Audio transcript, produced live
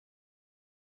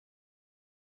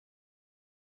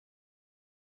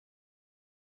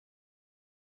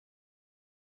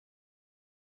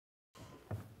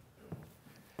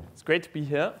It's great to be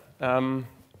here.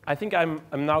 I think I'm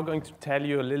now going to tell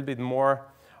you a little bit more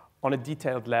on a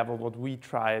detailed level what we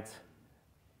tried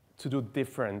to do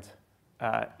different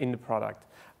in the product.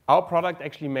 Our product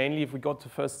actually mainly, if we go to the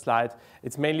first slide,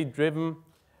 it's mainly driven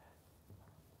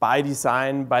by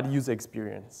design, by the user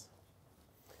experience.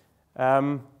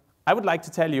 I would like to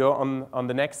tell you on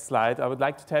the next slide, I would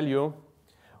like to tell you,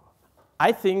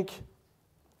 I think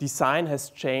design has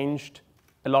changed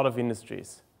a lot of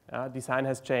industries. Design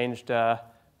has changed the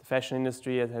fashion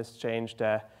industry, it has changed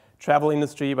the travel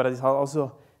industry, but it has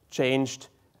also changed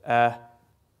the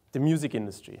music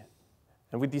industry.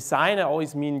 And with design, I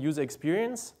always mean user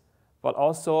experience, but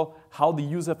also how the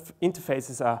user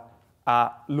interfaces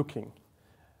are looking.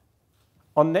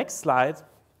 On next slide,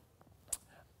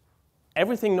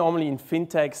 everything normally in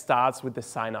fintech starts with the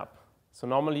sign up. So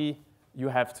normally you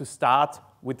have to start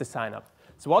with the sign up.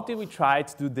 So what did we try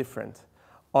to do different?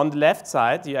 On the left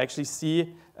side, you actually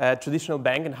see a traditional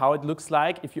bank and how it looks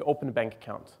like if you open a bank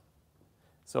account.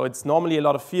 So it's normally a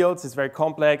lot of fields, it's very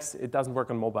complex, it doesn't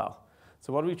work on mobile.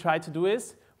 So what we try to do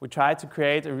is, we try to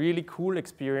create a really cool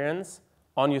experience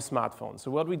on your smartphone.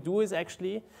 So what we do is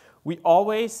actually, we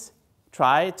always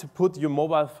try to put your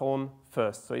mobile phone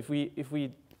first. So if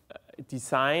we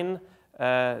design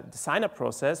the sign-up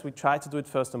process, we try to do it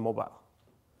first on mobile.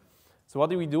 So what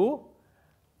do?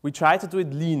 We try to do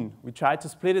it lean. We try to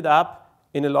split it up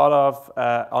in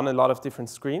on a lot of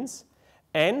different screens.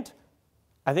 And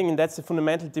I think that's the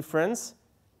fundamental difference.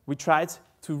 We tried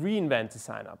to reinvent the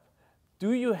sign-up.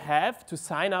 Do you have to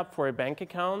sign up for a bank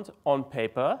account on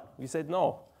paper? We said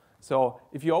no. So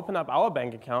if you open up our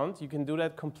bank account, you can do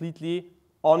that completely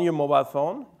on your mobile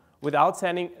phone without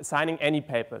signing any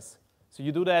papers. So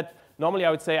you do that, normally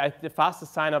I would say the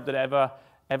fastest sign-up that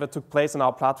ever took place on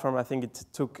our platform, I think it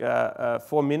took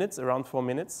 4 minutes, around 4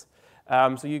 minutes.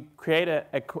 So you create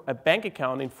a bank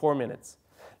account in 4 minutes.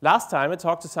 Last time I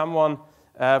talked to someone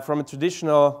from a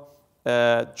traditional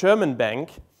German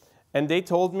bank, and they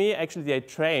told me, actually they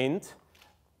trained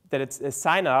that a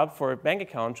sign up for a bank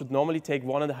account should normally take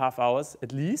 1.5 hours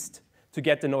at least to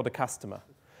get to know the customer.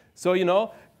 So you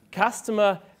know,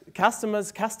 customer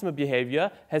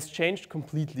behavior has changed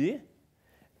completely,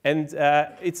 and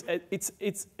it's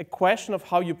a question of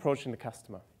how you're approaching the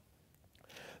customer.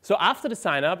 So after the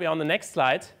sign up, on the next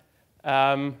slide,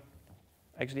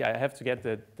 actually I have to get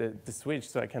the switch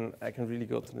so I can really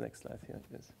go to the next slide here.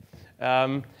 Yes.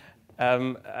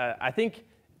 I think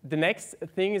the next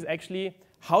thing is actually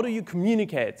how do you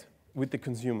communicate with the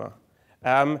consumer?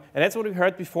 And that's what we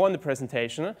heard before in the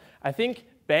presentation. I think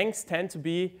banks tend to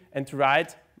be and to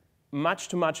write much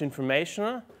too much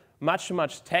information, much too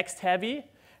much text heavy,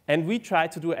 and we try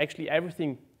to do actually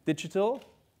everything digital,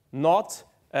 not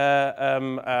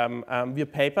via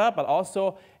paper, but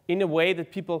also in a way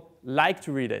that people like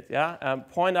to read it,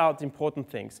 point out important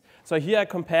things. So here I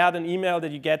compared an email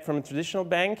that you get from a traditional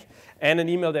bank and an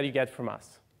email that you get from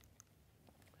us.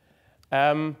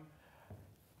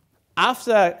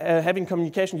 After having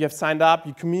communication, you have signed up,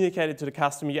 you communicated to the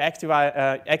customer, you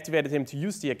activated him to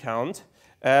use the account.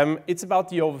 It's about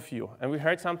the overview. And we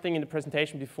heard something in the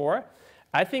presentation before.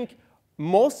 I think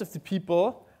most of the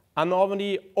people are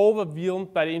normally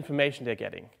overwhelmed by the information they're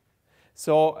getting.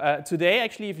 So today,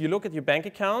 actually, if you look at your bank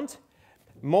account,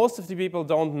 most of the people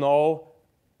don't know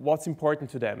what's important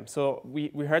to them. So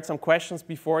we heard some questions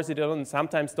before, so they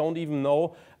sometimes don't even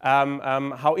know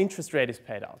how interest rate is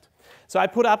paid out. So I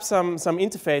put up some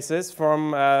interfaces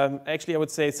from, actually, I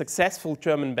would say, successful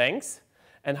German banks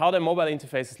and how their mobile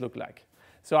interfaces look like.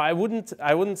 So I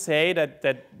wouldn't say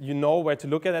that you know where to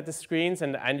look at the screens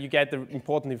and you get the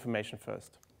important information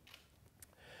first.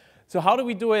 So how do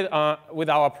we do it with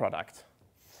our product?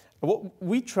 What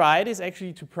we tried is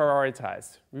actually to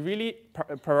prioritize. We really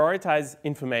prioritize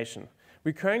information.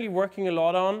 We're currently working a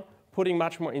lot on putting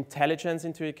much more intelligence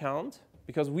into account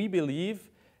because we believe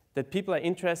that people are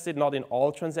interested not in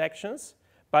all transactions,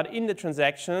 but in the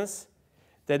transactions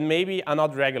that maybe are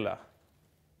not regular.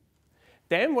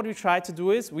 Then what we try to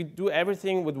do is we do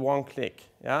everything with one click.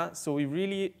 So we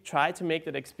really try to make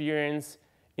that experience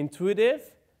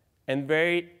intuitive and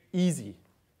very easy.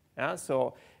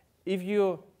 So if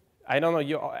you, I don't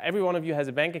know, every one of you has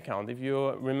a bank account. If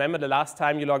you remember the last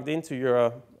time you logged into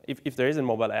your, if there is a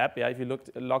mobile app, if you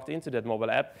logged into that mobile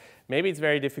app, maybe it's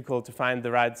very difficult to find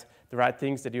the right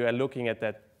things that you are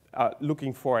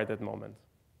looking for at that moment.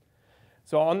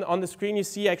 So on the screen you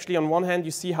see, actually on one hand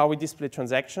you see how we display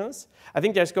transactions. I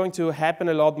think there's going to happen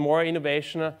a lot more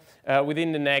innovation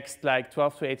within the next like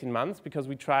 12 to 18 months because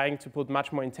we're trying to put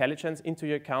much more intelligence into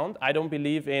your account. I don't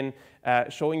believe in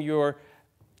showing your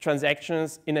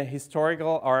transactions in a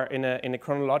historical or in a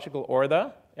chronological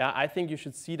order. Yeah, I think you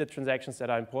should see the transactions that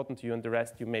are important to you, and the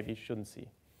rest you maybe shouldn't see.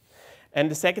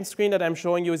 And the second screen that I'm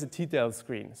showing you is a detail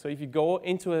screen. So if you go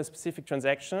into a specific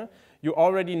transaction, you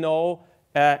already know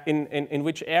in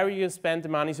which area you spend the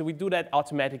money. So we do that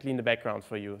automatically in the background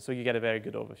for you, so you get a very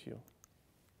good overview.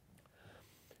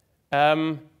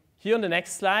 Here on the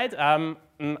next slide,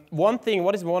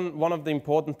 what is one of the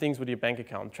important things with your bank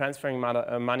account? Transferring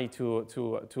money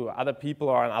to other people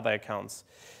or on other accounts.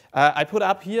 I put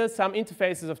up here some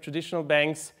interfaces of traditional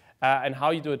banks and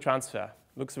how you do a transfer.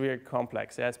 Looks very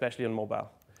complex, yeah, especially on mobile.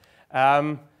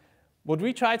 What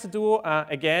we try to do,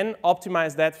 again,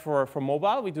 optimize that for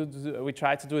mobile. We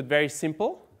try to do it very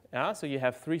simple. Yeah? So you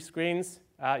have 3 screens.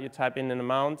 You type in an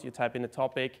amount, you type in a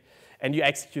topic, and you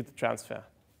execute the transfer.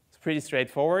 It's pretty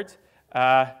straightforward,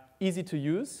 easy to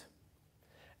use,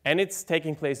 and it's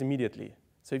taking place immediately.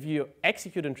 So if you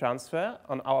execute a transfer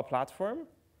on our platform,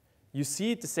 you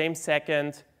see it the same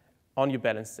second on your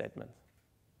balance statement.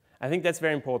 I think that's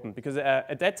very important because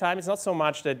at that time, it's not so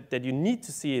much that you need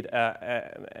to see it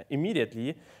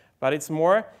immediately, but it's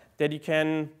more that you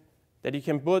can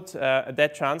put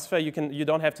that transfer, you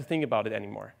don't have to think about it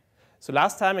anymore. So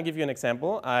last time, I give you an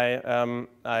example.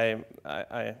 I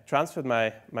transferred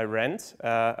my rent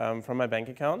from my bank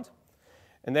account,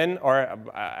 and then, or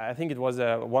I think it was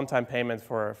a one-time payment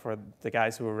for the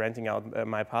guys who were renting out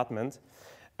my apartment,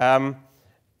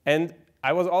 and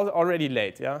I was already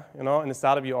late, yeah. You know, in the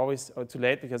startup you're always too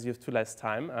late because you have too less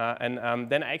time. And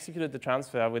then I executed the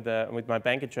transfer with my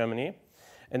bank in Germany,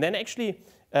 and then actually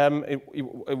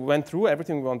it went through,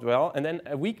 everything went well. And then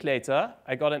a week later,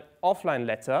 I got an offline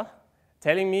letter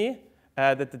telling me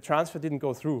that the transfer didn't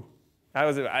go through.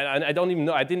 I don't even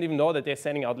know. I didn't even know that they're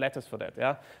sending out letters for that.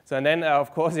 Yeah. So and then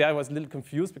of course, yeah, I was a little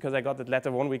confused because I got that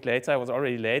letter 1 week later. I was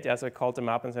already late. Yeah, so I called them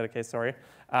up and said, okay, sorry.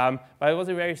 But it was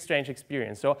a very strange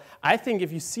experience. So I think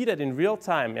if you see that in real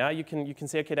time, yeah, you can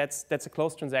say, okay, that's a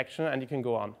closed transaction, and you can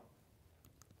go on.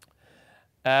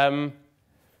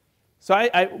 So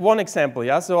one example,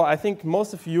 yeah. So I think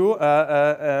most of you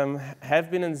have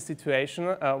been in the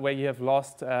situation where you have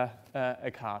lost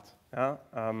a card. Yeah?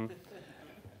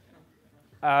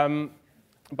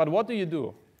 But what do you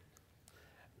do?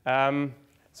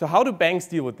 So how do banks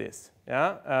deal with this?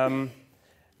 Yeah?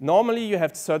 Normally, you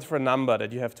have to search for a number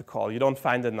that you have to call. You don't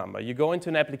find the number. You go into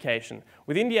an application.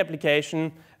 Within the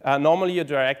application, normally you're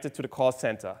directed to the call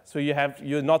center. So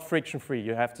you're not friction-free.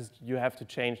 You have to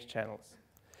change channels.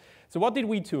 So what did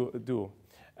we do?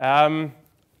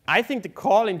 I think the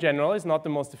call in general is not the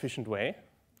most efficient way.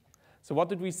 So what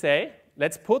did we say?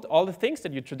 Let's put all the things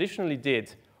that you traditionally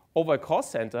did over a call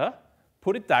center,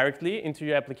 put it directly into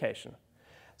your application.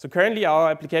 So currently our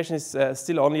application is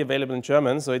still only available in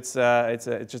German, so it's a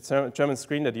German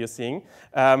screen that you're seeing,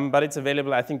 but it's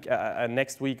available I think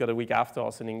next week or the week after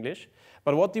also in English.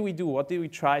 But what did we do? What did we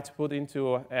try to put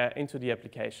into the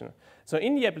application? So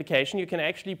in the application you can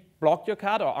actually block your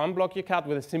card or unblock your card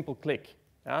with a simple click.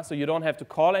 Yeah? So you don't have to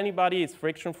call anybody, it's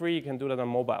friction-free, you can do that on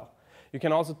mobile. You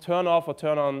can also turn off or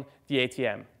turn on the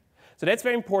ATM. So that's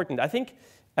very important. I think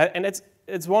and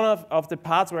it's one of the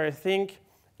parts where I think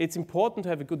it's important to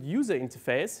have a good user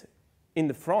interface in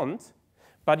the front,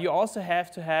 but you also have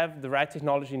to have the right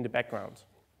technology in the background.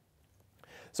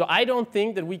 So I don't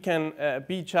think that we can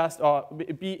be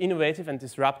innovative and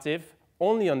disruptive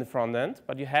only on the front end,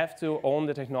 but you have to own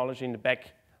the technology in the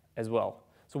back as well.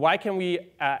 So why can we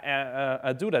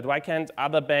do that? Why can't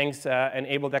other banks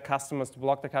enable their customers to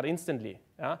block the card instantly?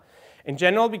 Yeah? In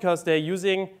general, because they're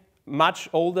using much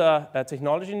older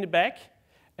technology in the back,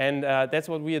 and that's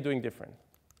what we are doing different.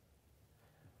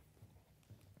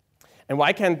 And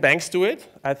why can't banks do it?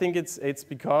 I think it's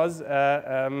because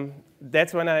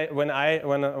that's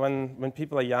when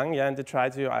people are young, yeah, and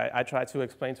they I try to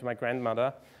explain to my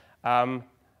grandmother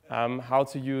how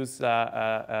to use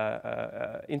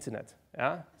internet.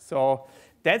 Yeah, so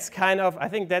that's I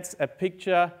think that's a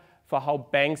picture for how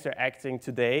banks are acting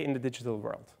today in the digital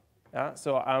world. Yeah,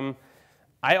 so I'm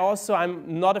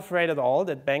not afraid at all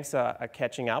that banks are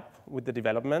catching up with the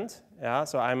development. Yeah,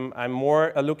 so I'm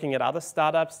more looking at other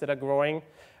startups that are growing.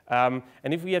 And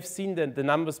if we have seen the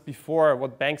numbers before,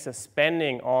 what banks are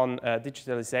spending on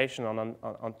digitalization,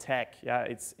 on tech, yeah,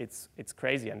 it's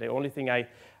crazy. And the only thing I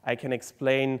can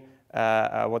explain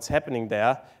what's happening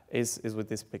there is with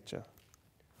this picture.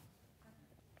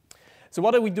 So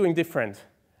what are we doing different?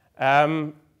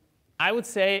 I would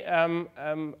say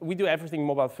we do everything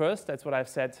mobile first. That's what I've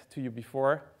said to you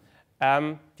before.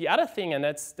 The other thing, and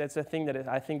that's a thing that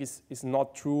I think is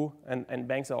not true, and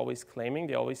banks are always claiming.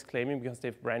 They're always claiming because they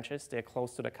have branches, they're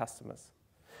close to their customers.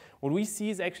 What we see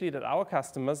is actually that our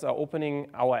customers are opening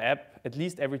our app at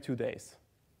least every 2 days.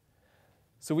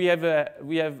 So we have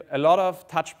a lot of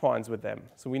touch points with them.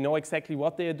 So we know exactly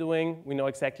what they are doing. We know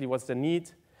exactly what's the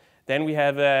need. Then we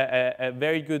have a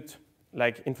very good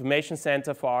information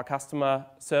center for our customer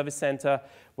service center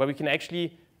where we can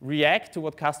actually react to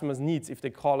what customers need. If they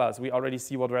call us, we already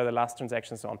see what were the last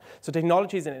transactions on. So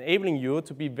technology is enabling you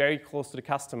to be very close to the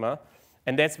customer,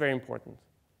 and that's very important.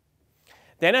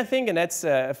 Then I think, and that's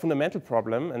a fundamental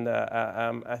problem, and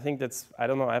I think that's, I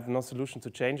don't know, I have no solution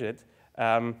to change it,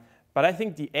 but I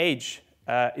think the age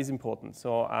is important.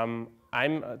 So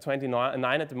I'm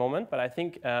 29 at the moment, but I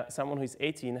think someone who's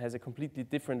 18 has a completely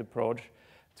different approach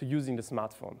to using the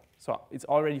smartphone. So it's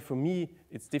already, for me,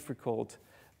 it's difficult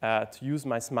to use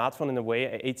my smartphone in a way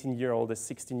an 18-year-old, a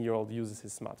 16-year-old uses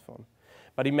his smartphone.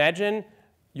 But imagine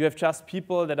you have just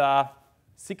people that are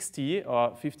 60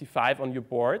 or 55 on your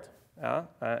board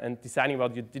and deciding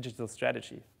about your digital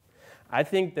strategy. I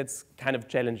think that's kind of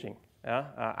challenging.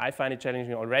 I find it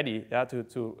challenging already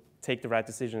to take the right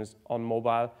decisions on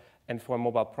mobile and for a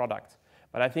mobile product.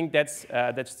 But I think that's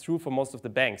true for most of the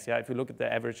banks. If you look at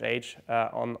the average age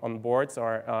on boards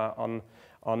or on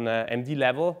MD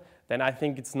level, then I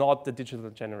think it's not the digital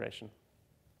generation.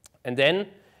 And then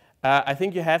I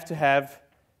think you have to have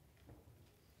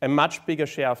a much bigger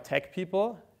share of tech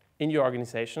people in your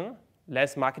organization,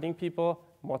 less marketing people,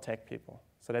 more tech people.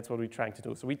 So that's what we're trying to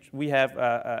do. So we have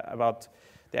about,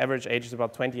 the average age is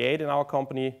about 28 in our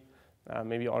company,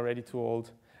 maybe already too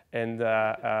old. And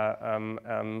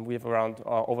we have around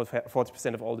over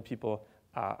 40% of all the people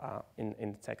in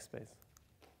the tech space.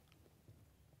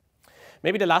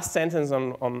 Maybe the last sentence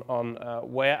on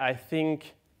where I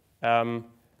think that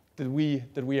we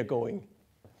are going.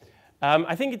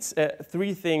 I think it's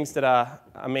three things that are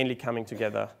mainly coming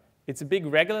together. It's a big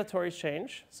regulatory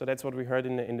change, so that's what we heard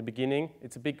in the beginning.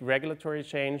 It's a big regulatory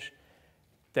change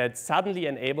that suddenly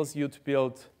enables you to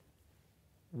build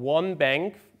one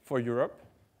bank for Europe.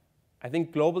 I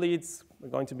think globally it's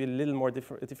going to be a little more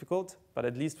difficult, but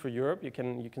at least for Europe, you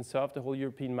can serve the whole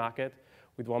European market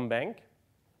with one bank.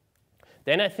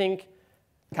 Then I think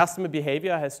customer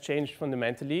behavior has changed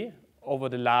fundamentally over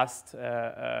the last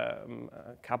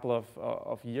couple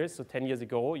of years. So 10 years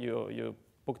ago, you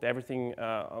booked everything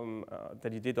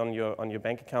that you did on your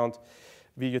bank account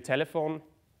via your telephone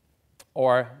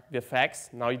or via fax.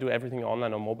 Now you do everything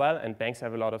online or mobile, and banks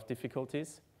have a lot of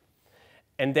difficulties.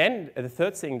 And then the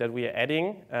third thing that we are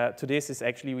adding to this is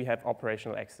actually we have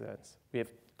operational excellence. We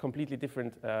have completely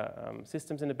different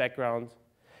systems in the background.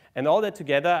 And all that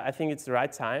together, I think it's the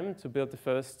right time to build the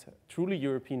first truly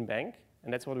European bank,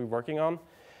 and that's what we're working on.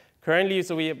 Currently,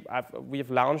 so we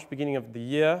have launched beginning of the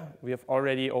year. We have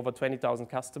already over 20,000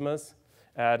 customers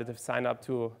that have signed up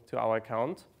to our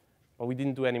account, but we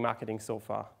didn't do any marketing so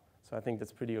far. So I think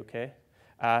that's pretty okay.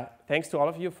 Thanks to all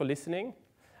of you for listening.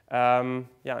 And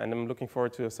I'm looking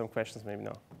forward to some questions maybe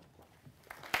now.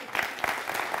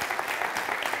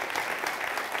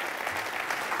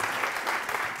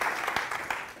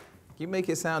 You make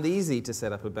it sound easy to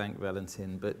set up a bank,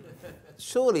 Valentin, but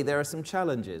surely there are some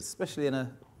challenges, especially in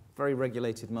a very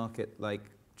regulated market like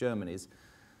Germany's.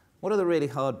 What are the really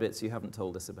hard bits you haven't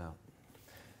told us about?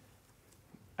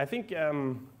 I think,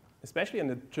 especially in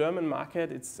the German market,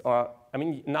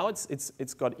 now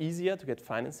it's got easier to get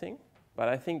financing. But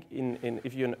I think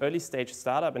if you're an early stage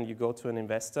startup and you go to an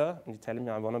investor and you tell him,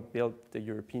 I want to build the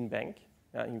European bank,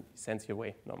 he sends you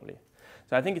away normally.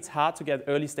 So I think it's hard to get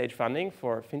early stage funding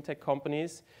for fintech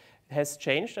companies. It has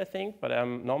changed, I think, but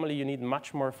normally you need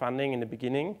much more funding in the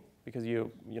beginning because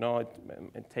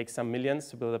it takes some millions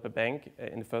to build up a bank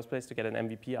in the first place to get an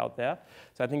MVP out there.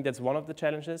 So I think that's one of the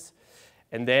challenges.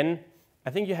 And then I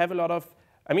think you have a lot of,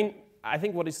 I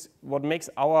think what makes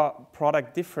our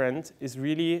product different is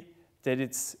really that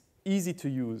it's easy to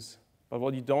use. But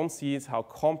what you don't see is how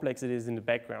complex it is in the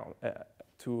background.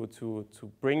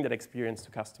 To bring that experience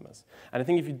to customers. And I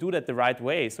think if you do that the right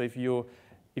way, so if you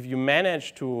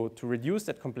manage to reduce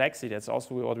that complexity, that's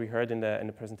also what we heard in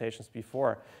the presentations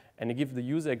before, and you give the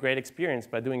user a great experience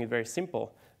by doing it very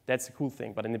simple, that's a cool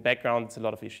thing. But in the background, it's a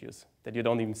lot of issues that you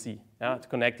don't even see.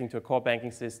 Connecting to a core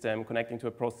banking system, connecting to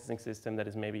a processing system that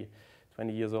is maybe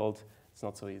 20 years old, it's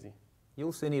not so easy. You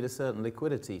also need a certain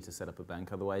liquidity to set up a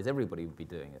bank, otherwise everybody would be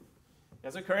doing it. Yeah,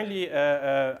 so currently,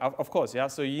 of course,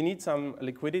 so you need some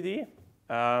liquidity.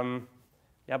 But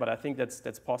I think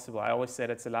that's possible. I always say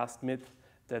that's the last myth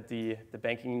that the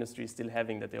banking industry is still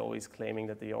having, that they're always claiming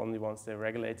that they're only once they're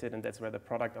regulated, and that's where the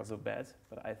product are so bad.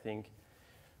 But I think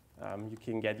you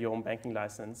can get your own banking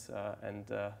license, and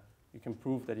you can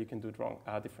prove that you can do it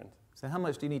different. So how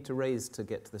much do you need to raise to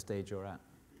get to the stage you're at?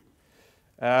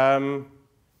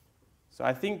 So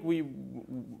I think you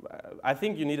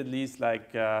need at least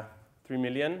like 3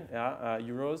 million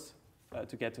euros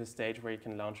to get to a stage where you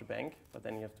can launch a bank, but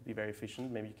then you have to be very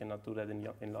efficient. Maybe you cannot do that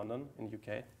in London, in the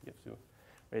UK. You have to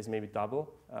raise maybe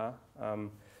double.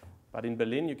 But in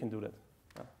Berlin, you can do that.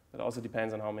 It also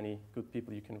depends on how many good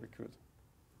people you can recruit.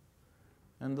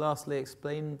 And lastly,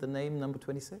 explain the name number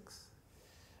 26.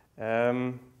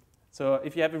 So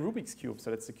if you have a Rubik's Cube, so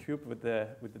that's a cube with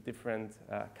the different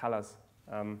colors,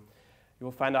 you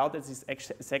will find out that it's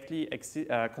exactly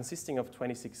consisting of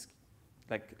 26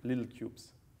 like little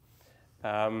cubes.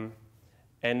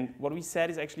 And what we said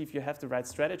is actually if you have the right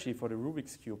strategy for the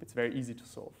Rubik's Cube, it's very easy to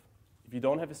solve. If you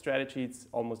don't have a strategy, it's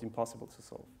almost impossible to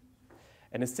solve.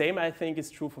 And the same, I think, is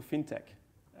true for fintech.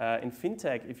 In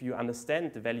fintech, if you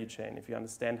understand the value chain, if you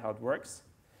understand how it works,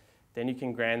 then you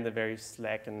can grant a very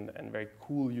slack and very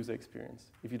cool user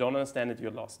experience. If you don't understand it,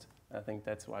 you're lost. I think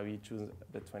that's why we choose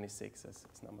the 26 as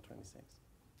number 26.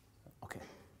 Okay.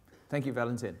 Thank you,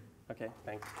 Valentin. Okay,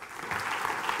 thanks.